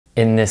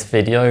In this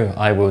video,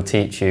 I will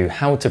teach you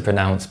how to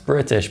pronounce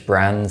British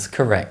brands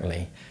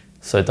correctly,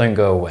 so don't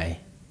go away.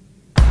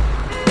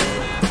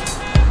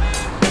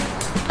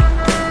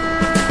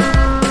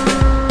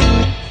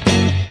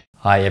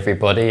 Hi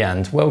everybody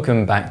and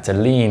welcome back to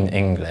Lean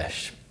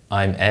English.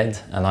 I'm Ed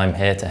and I'm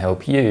here to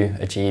help you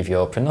achieve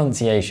your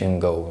pronunciation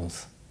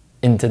goals.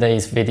 In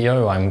today's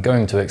video, I'm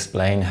going to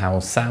explain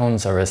how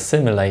sounds are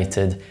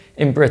assimilated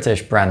in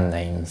British brand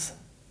names.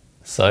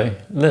 So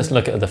let's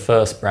look at the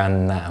first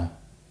brand now.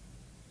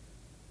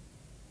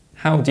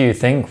 How do you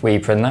think we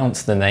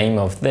pronounce the name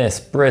of this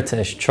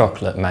British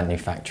chocolate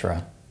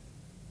manufacturer?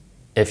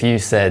 If you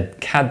said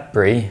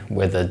Cadbury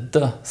with a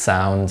D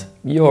sound,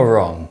 you're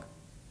wrong.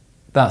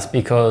 That's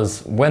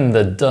because when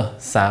the D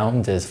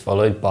sound is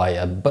followed by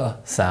a B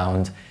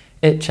sound,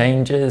 it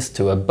changes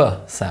to a B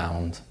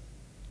sound.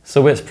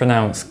 So it's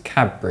pronounced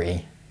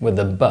Cadbury with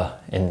a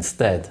B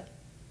instead.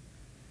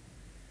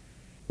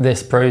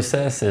 This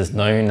process is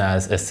known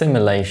as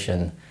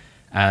assimilation,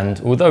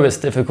 and although it's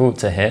difficult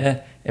to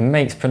hear, it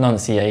makes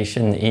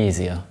pronunciation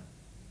easier.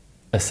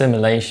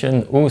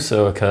 Assimilation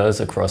also occurs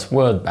across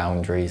word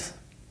boundaries.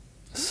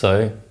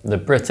 So, the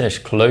British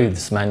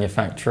clothes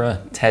manufacturer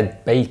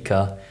Ted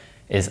Baker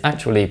is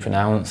actually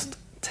pronounced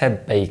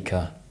Ted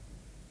Baker.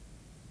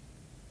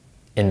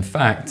 In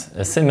fact,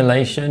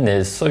 assimilation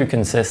is so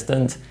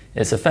consistent,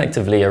 it's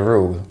effectively a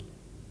rule.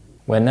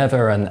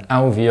 Whenever an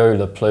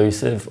alveolar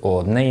plosive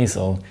or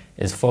nasal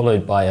is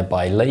followed by a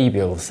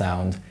bilabial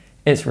sound,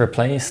 it's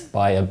replaced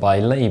by a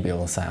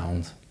bilabial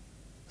sound.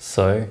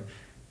 So,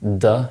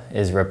 D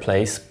is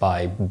replaced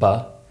by B,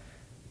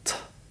 T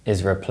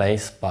is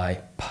replaced by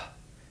P,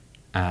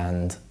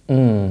 and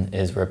N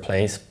is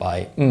replaced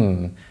by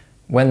M,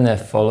 when they're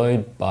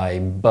followed by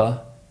B,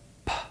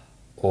 P,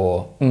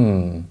 or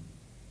M.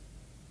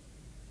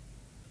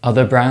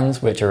 Other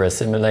brands which are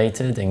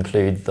assimilated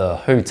include the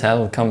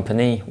hotel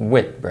company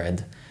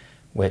Whitbread,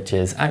 which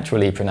is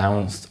actually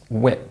pronounced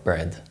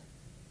Whitbread.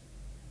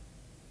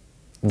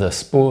 The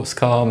sports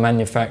car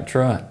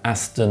manufacturer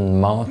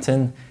Aston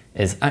Martin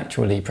is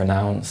actually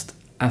pronounced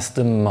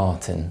Aston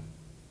Martin.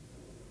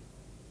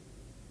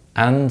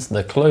 And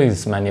the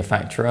clothes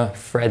manufacturer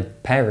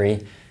Fred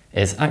Perry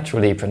is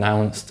actually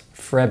pronounced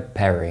Fred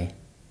Perry.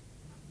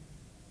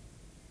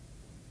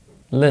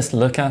 Let's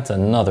look at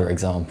another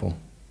example.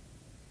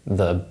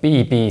 The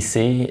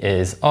BBC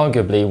is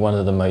arguably one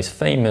of the most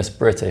famous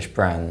British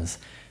brands,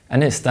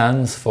 and it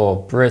stands for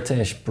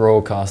British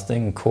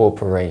Broadcasting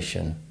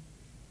Corporation.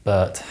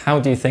 But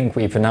how do you think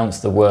we pronounce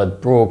the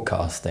word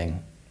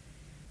broadcasting?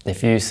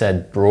 If you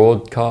said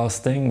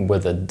broadcasting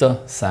with a D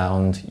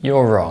sound,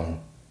 you're wrong.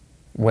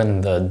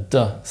 When the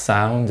D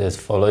sound is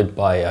followed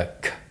by a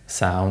K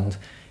sound,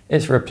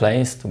 it's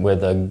replaced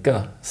with a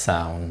G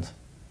sound.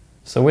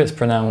 So it's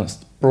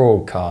pronounced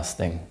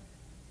broadcasting.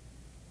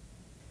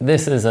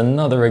 This is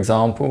another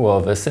example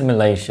of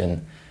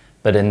assimilation,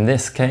 but in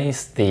this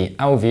case the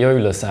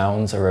alveolar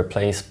sounds are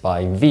replaced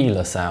by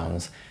velar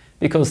sounds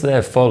because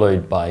they're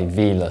followed by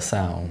velar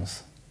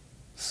sounds.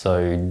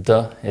 So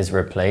D is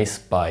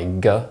replaced by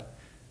G,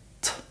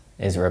 T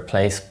is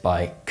replaced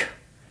by K,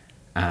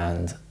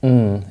 and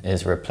N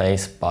is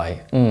replaced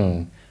by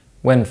M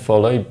when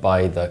followed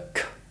by the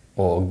K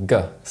or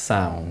G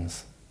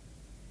sounds.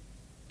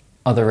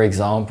 Other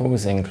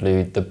examples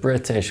include the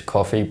British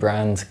coffee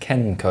brand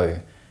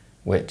Kenco,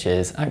 which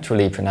is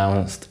actually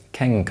pronounced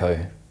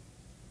Kenco,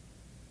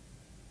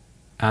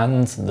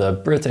 and the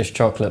British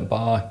chocolate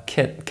bar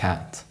Kit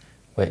Kat,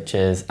 which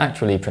is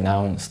actually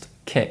pronounced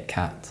Kit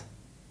Kat.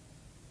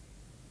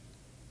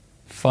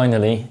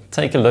 Finally,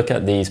 take a look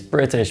at these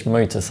British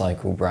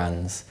motorcycle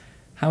brands.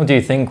 How do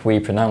you think we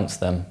pronounce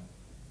them?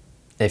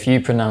 If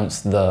you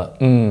pronounce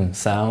the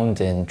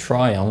sound in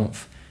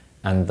Triumph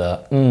and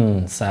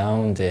the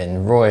sound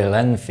in Royal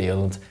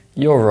Enfield,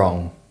 you're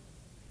wrong.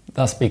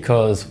 That's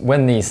because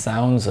when these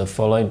sounds are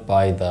followed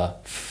by the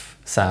F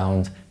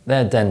sound,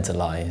 they're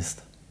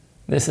dentalized.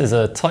 This is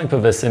a type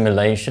of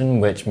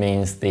assimilation which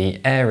means the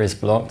air is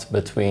blocked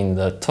between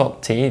the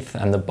top teeth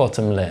and the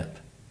bottom lip.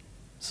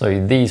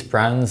 So these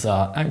brands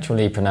are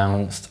actually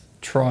pronounced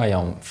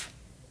Triumph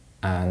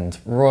and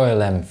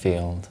Royal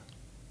Enfield.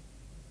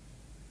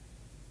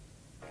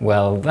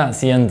 Well,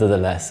 that's the end of the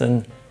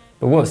lesson,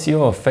 but what's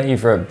your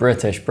favourite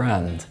British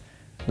brand?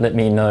 Let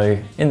me know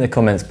in the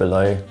comments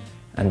below,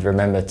 and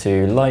remember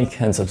to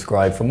like and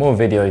subscribe for more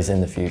videos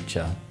in the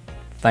future.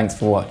 Thanks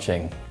for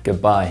watching.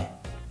 Goodbye.